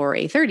cycle or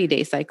a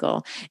 30-day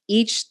cycle,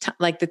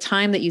 like the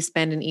time that you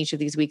spend in each of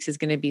these weeks is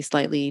going to be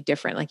slightly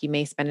different. Like you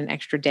may spend an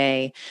extra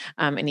day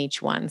in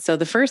each one. So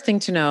the first thing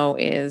to know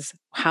is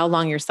how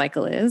long your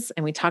cycle is.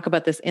 And we talk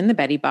about this in the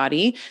Betty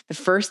Body. The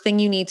first thing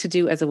you need to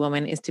do as a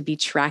woman is to be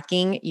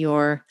tracking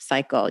your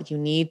cycle. You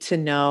need to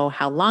know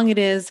how long it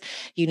is.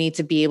 You need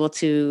to be able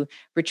to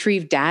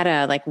retrieve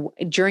data like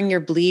during your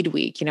bleed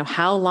week.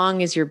 How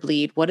long is your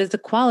bleed? What is the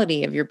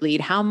quality of your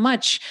bleed? How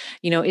much,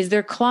 is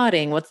there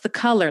clotting? What's the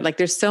color? Like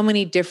there's so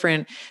many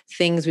different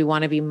things we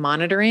want to be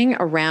monitoring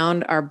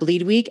around our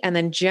bleed week. And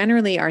then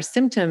generally our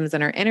symptoms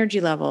and our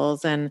energy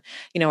levels and,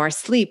 our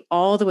sleep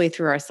all the way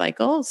through our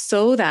cycle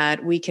so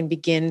that we can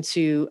begin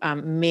to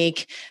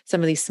make some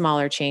of these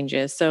smaller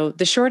changes. So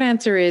the short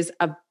answer is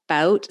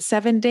about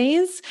 7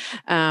 days.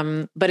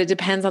 But it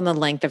depends on the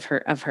length of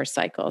her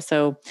cycle.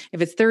 So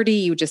if it's 30,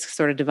 you just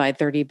sort of divide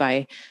 30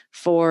 by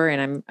 4.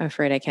 And I'm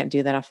afraid I can't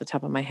do that off the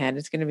top of my head.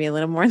 It's going to be a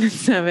little more than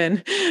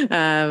 7.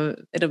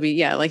 It'll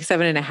be, like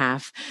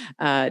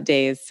 7.5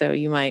 days. So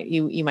you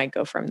might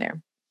go from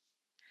there.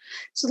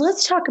 So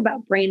let's talk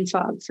about brain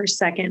fog for a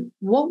second.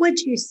 What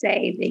would you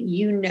say that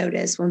you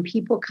notice when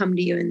people come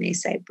to you and they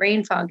say,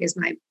 brain fog is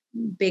my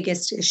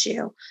biggest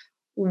issue?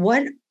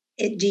 What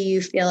do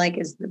you feel like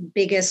is the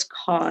biggest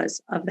cause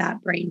of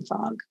that brain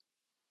fog?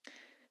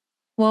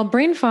 Well,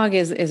 brain fog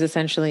is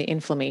essentially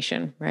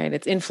inflammation, right?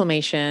 It's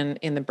inflammation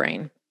in the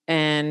brain.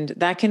 And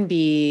that can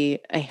be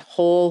a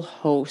whole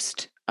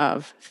host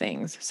of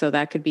things. So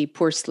that could be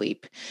poor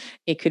sleep.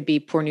 It could be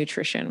poor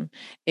nutrition.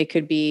 It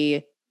could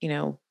be,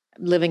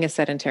 living a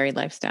sedentary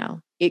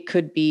lifestyle. It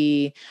could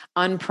be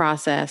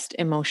unprocessed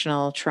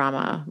emotional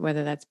trauma,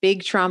 whether that's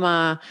big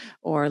trauma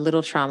or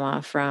little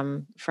trauma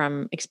from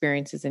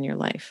experiences in your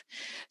life.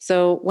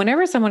 So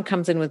whenever someone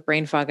comes in with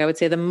brain fog, I would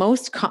say the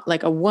most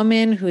like a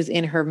woman who's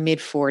in her mid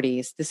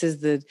 40s, this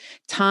is the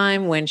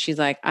time when she's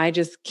like, I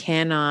just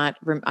cannot,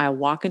 I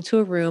walk into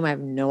a room. I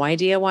have no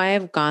idea why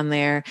I've gone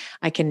there.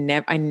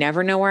 I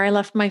never know where I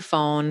left my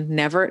phone,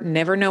 never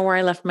know where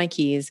I left my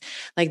keys.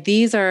 Like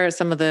these are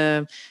some of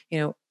the,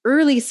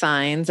 early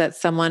signs that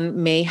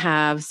someone may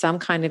have some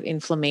kind of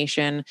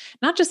inflammation,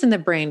 not just in the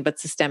brain, but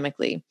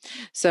systemically.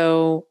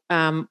 So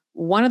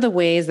one of the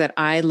ways that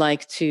I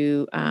like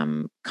to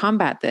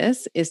combat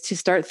this is to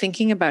start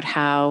thinking about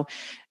how,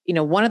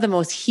 one of the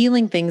most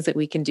healing things that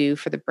we can do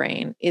for the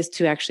brain is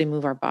to actually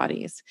move our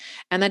bodies.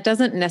 And that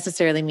doesn't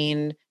necessarily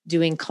mean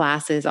doing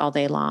classes all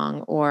day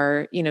long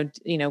or,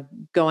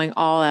 going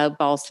all out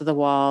balls to the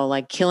wall,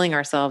 like killing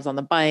ourselves on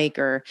the bike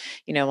or,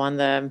 on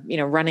the,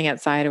 running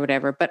outside or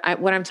whatever. But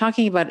what I'm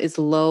talking about is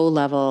low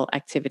level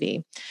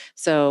activity.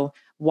 So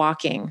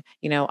walking,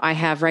 I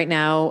have right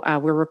now,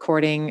 we're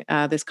recording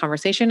this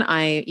conversation.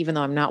 Even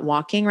though I'm not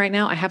walking right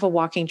now, I have a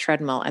walking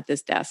treadmill at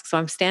this desk. So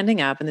I'm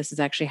standing up, and this is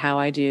actually how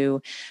I do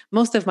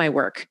most of my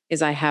work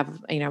is I have,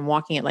 I'm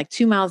walking at like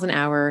 2 miles an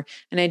hour,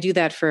 and I do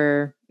that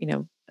for,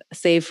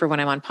 save for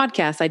when I'm on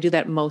podcasts, I do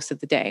that most of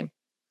the day.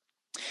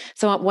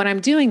 So what I'm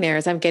doing there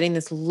is I'm getting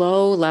this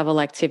low level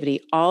activity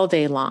all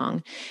day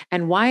long.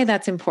 And why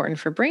that's important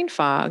for brain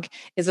fog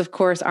is, of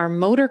course, our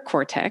motor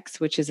cortex,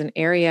 which is an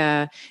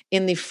area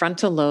in the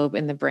frontal lobe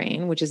in the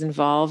brain, which is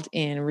involved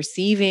in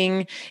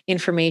receiving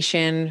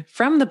information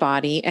from the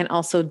body and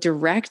also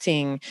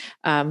directing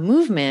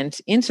movement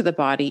into the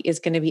body, is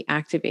going to be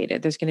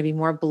activated. There's going to be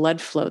more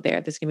blood flow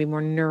there. There's going to be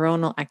more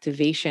neuronal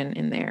activation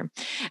in there.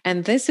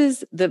 And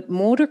the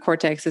motor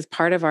cortex is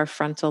part of our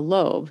frontal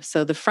lobe.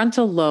 So the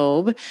frontal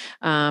lobe,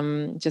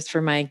 just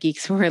for my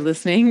geeks who are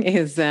listening,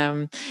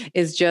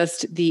 is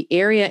just the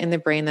area in the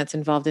brain that's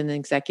involved in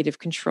executive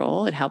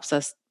control. It helps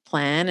us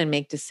plan and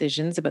make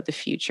decisions about the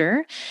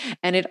future.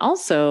 And it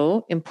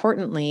also,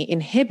 importantly,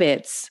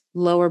 inhibits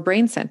lower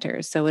brain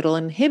centers. So it'll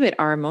inhibit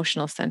our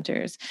emotional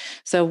centers.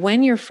 So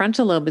when your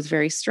frontal lobe is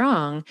very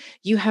strong,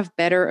 you have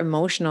better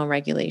emotional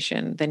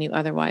regulation than you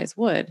otherwise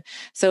would.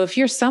 So if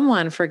you're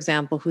someone, for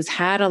example, who's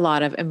had a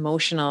lot of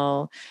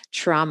emotional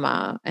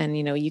trauma, and,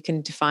 you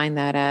can define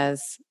that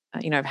as,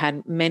 I've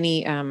had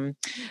many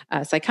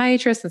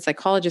psychiatrists and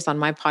psychologists on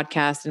my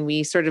podcast, and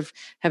we sort of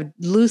have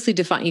loosely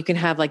defined, you can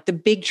have like the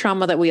big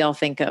trauma that we all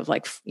think of,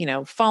 like,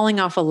 falling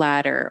off a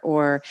ladder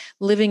or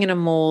living in a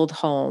mold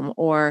home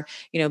or,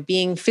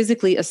 being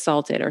physically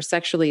assaulted or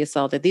sexually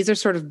assaulted. These are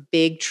sort of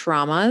big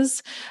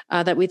traumas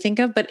that we think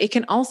of, but it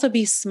can also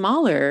be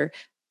smaller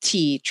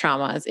T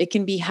traumas. It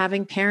can be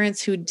having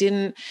parents who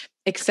didn't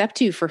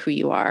accept you for who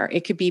you are.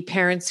 It could be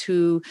parents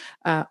who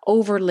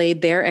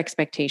overlaid their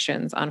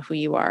expectations on who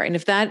you are. And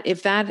if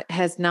that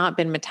has not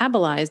been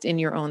metabolized in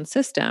your own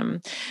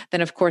system,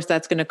 then of course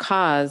that's going to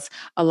cause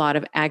a lot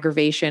of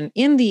aggravation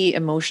in the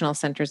emotional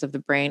centers of the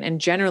brain and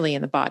generally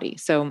in the body.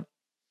 So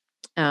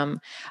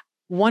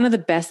one of the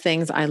best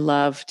things I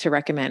love to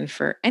recommend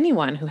for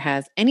anyone who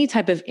has any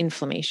type of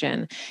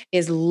inflammation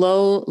is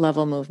low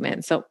level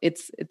movement. So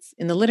it's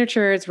in the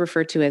literature, it's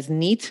referred to as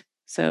NEAT.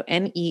 So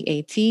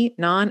NEAT,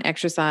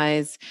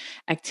 non-exercise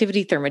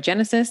activity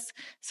thermogenesis.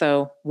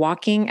 So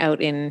walking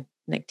out in,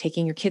 like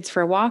taking your kids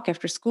for a walk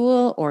after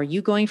school, or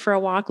you going for a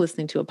walk,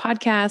 listening to a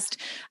podcast,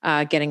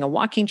 getting a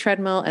walking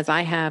treadmill, as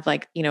I have.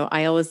 Like,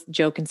 I always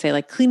joke and say,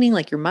 like, cleaning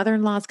like your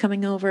mother-in-law's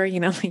coming over,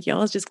 like you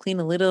always just clean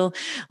a little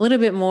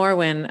bit more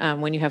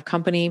when you have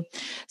company.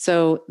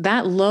 So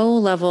that low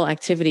level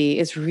activity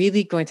is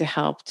really going to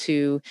help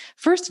to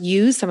first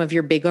use some of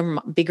your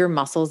bigger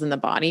muscles in the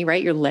body,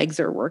 right? Your legs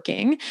are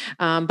working,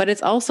 but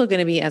it's also going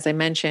to be, as I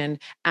mentioned,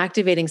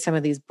 activating some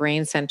of these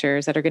brain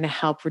centers that are going to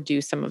help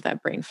reduce some of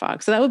that brain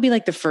fog. So that would be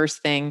like the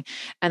first thing.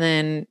 And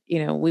then,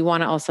 we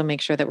want to also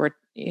make sure that we're,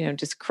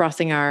 just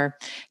crossing our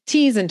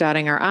T's and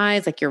dotting our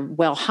I's, like you're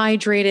well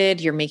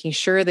hydrated, you're making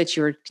sure that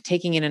you're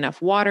taking in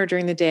enough water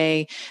during the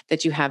day,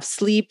 that you have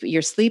sleep,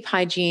 your sleep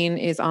hygiene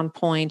is on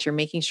point. You're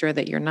making sure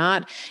that you're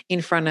not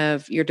in front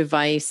of your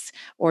device,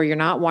 or you're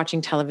not watching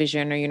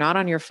television, or you're not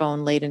on your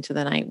phone late into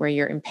the night where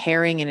you're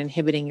impairing and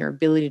inhibiting your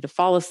ability to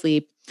fall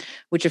asleep,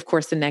 which of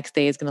course the next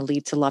day is going to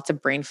lead to lots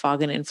of brain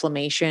fog and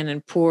inflammation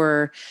and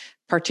poor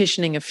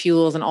partitioning of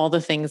fuels and all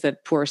the things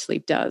that poor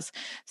sleep does.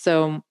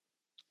 So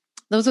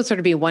those would sort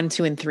of be 1,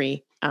 2, and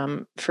 3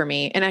 for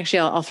me. And actually,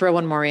 I'll throw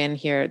one more in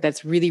here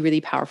that's really, really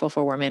powerful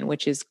for women,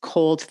 which is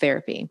cold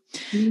therapy.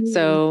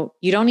 So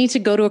you don't need to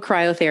go to a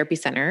cryotherapy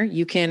center.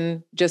 You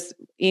can just,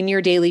 in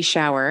your daily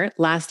shower,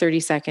 last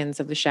 30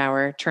 seconds of the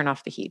shower, turn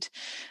off the heat.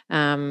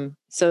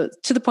 So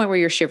to the point where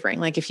you're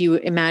shivering, like if you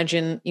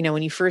imagine,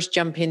 when you first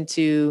jump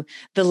into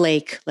the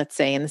lake, let's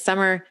say in the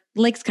summer,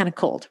 the lake's kind of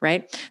cold,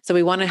 right? So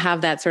we want to have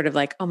that sort of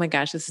like, oh my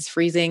gosh, this is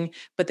freezing,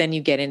 but then you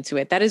get into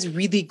it. That is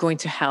really going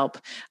to help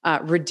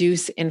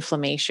reduce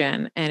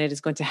inflammation, and it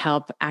is going to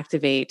help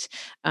activate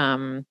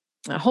a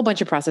whole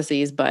bunch of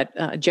processes,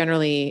 but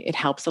generally it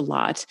helps a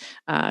lot.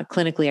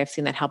 Clinically, I've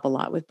seen that help a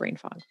lot with brain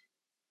fog.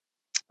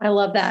 I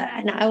love that.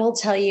 And I will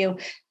tell you,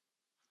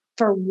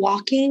 for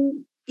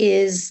walking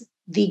is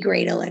the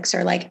great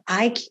elixir. Like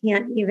I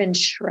can't even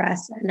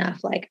stress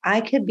enough. Like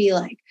I could be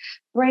like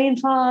brain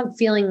fog,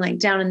 feeling like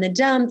down in the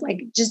dumps,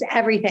 like just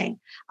everything.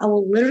 I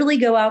will literally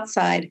go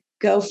outside,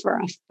 go for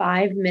a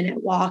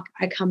 5-minute walk.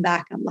 I come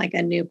back, I'm like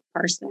a new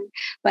person.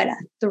 But a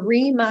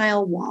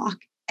 3-mile walk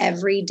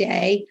every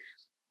day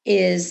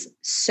is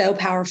so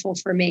powerful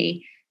for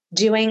me.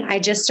 I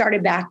just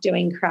started back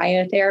doing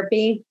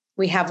cryotherapy.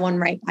 We have one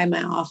right by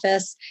my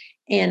office.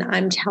 And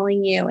I'm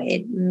telling you,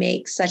 it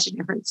makes such a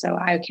difference. So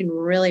I can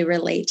really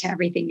relate to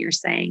everything you're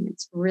saying.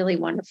 It's really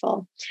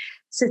wonderful.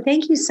 So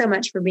thank you so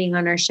much for being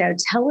on our show.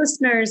 Tell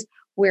listeners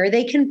where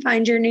they can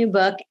find your new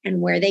book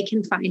and where they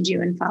can find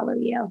you and follow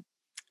you.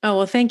 Oh,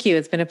 well, thank you.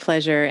 It's been a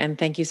pleasure. And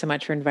thank you so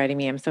much for inviting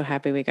me. I'm so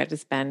happy we got to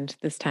spend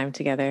this time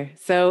together.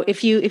 So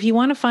if you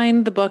want to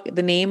find the book,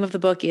 the name of the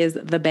book is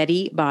The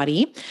Betty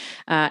Body.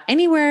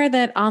 Anywhere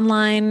that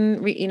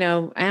online,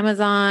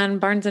 Amazon,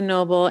 Barnes and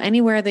Noble,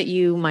 anywhere that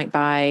you might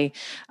buy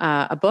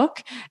a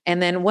book.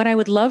 And then what I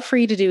would love for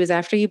you to do is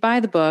after you buy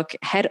the book,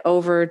 head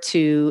over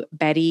to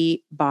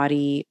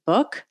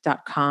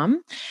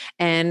bettybodybook.com.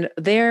 And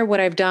there, what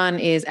I've done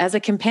is as a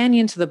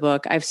companion to the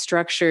book, I've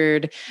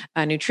structured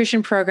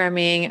nutrition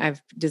programming.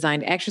 I've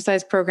designed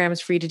exercise programs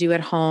for you to do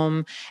at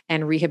home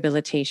and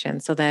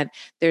rehabilitation so that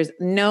there's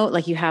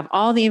you have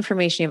all the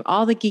information, you have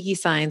all the geeky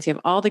science, you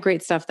have all the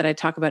great stuff that I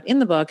talk about in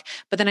the book,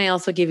 but then I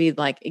also give you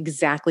like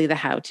exactly the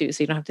how-to.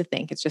 So you don't have to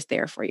think, it's just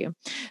there for you.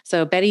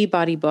 So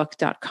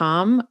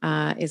bettybodybook.com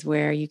is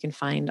where you can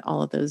find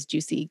all of those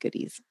juicy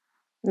goodies.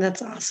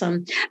 That's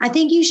awesome. I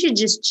think you should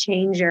just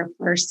change your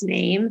first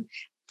name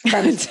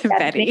from to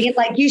Betty.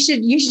 Like you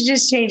should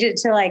just change it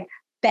to like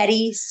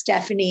Betty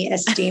Stephanie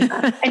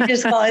Estima and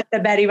just call it the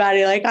Betty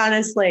Body. Like,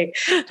 honestly,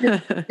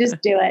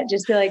 just do it.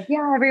 Just be like,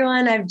 yeah,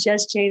 everyone, I've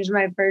just changed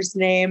my first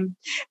name.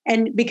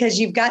 And because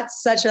you've got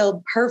such a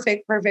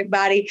perfect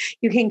body,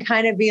 you can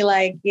kind of be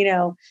like,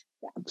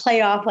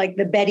 play off like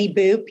the Betty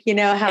Boop,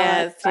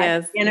 how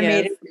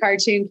animated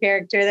cartoon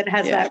character that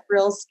has that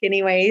real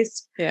skinny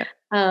waist. Yeah.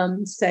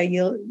 So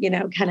you'll,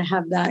 kind of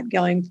have that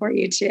going for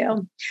you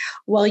too.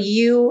 Well,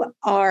 you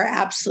are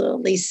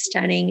absolutely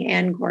stunning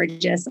and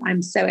gorgeous.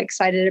 I'm so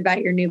excited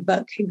about your new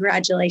book.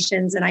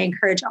 Congratulations. And I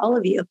encourage all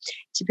of you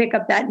to pick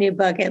up that new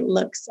book. It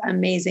looks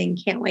amazing.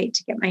 Can't wait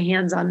to get my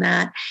hands on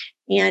that.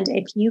 And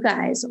if you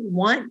guys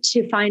want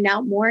to find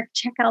out more,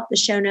 check out the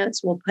show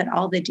notes. We'll put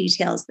all the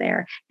details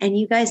there. And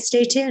you guys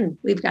stay tuned.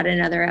 We've got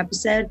another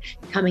episode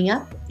coming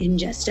up in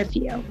just a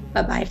few.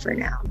 Bye-bye for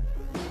now.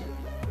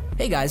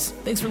 Hey guys,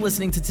 thanks for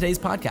listening to today's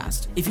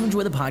podcast. If you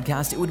enjoy the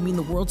podcast, it would mean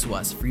the world to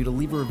us for you to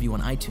leave a review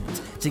on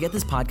iTunes to get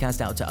this podcast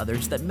out to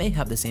others that may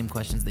have the same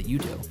questions that you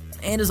do.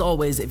 And as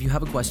always, if you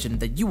have a question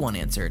that you want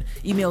answered,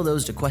 email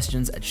those to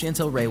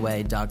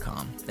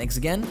questions@chantelrayway.com. Thanks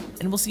again,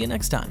 and we'll see you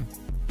next time.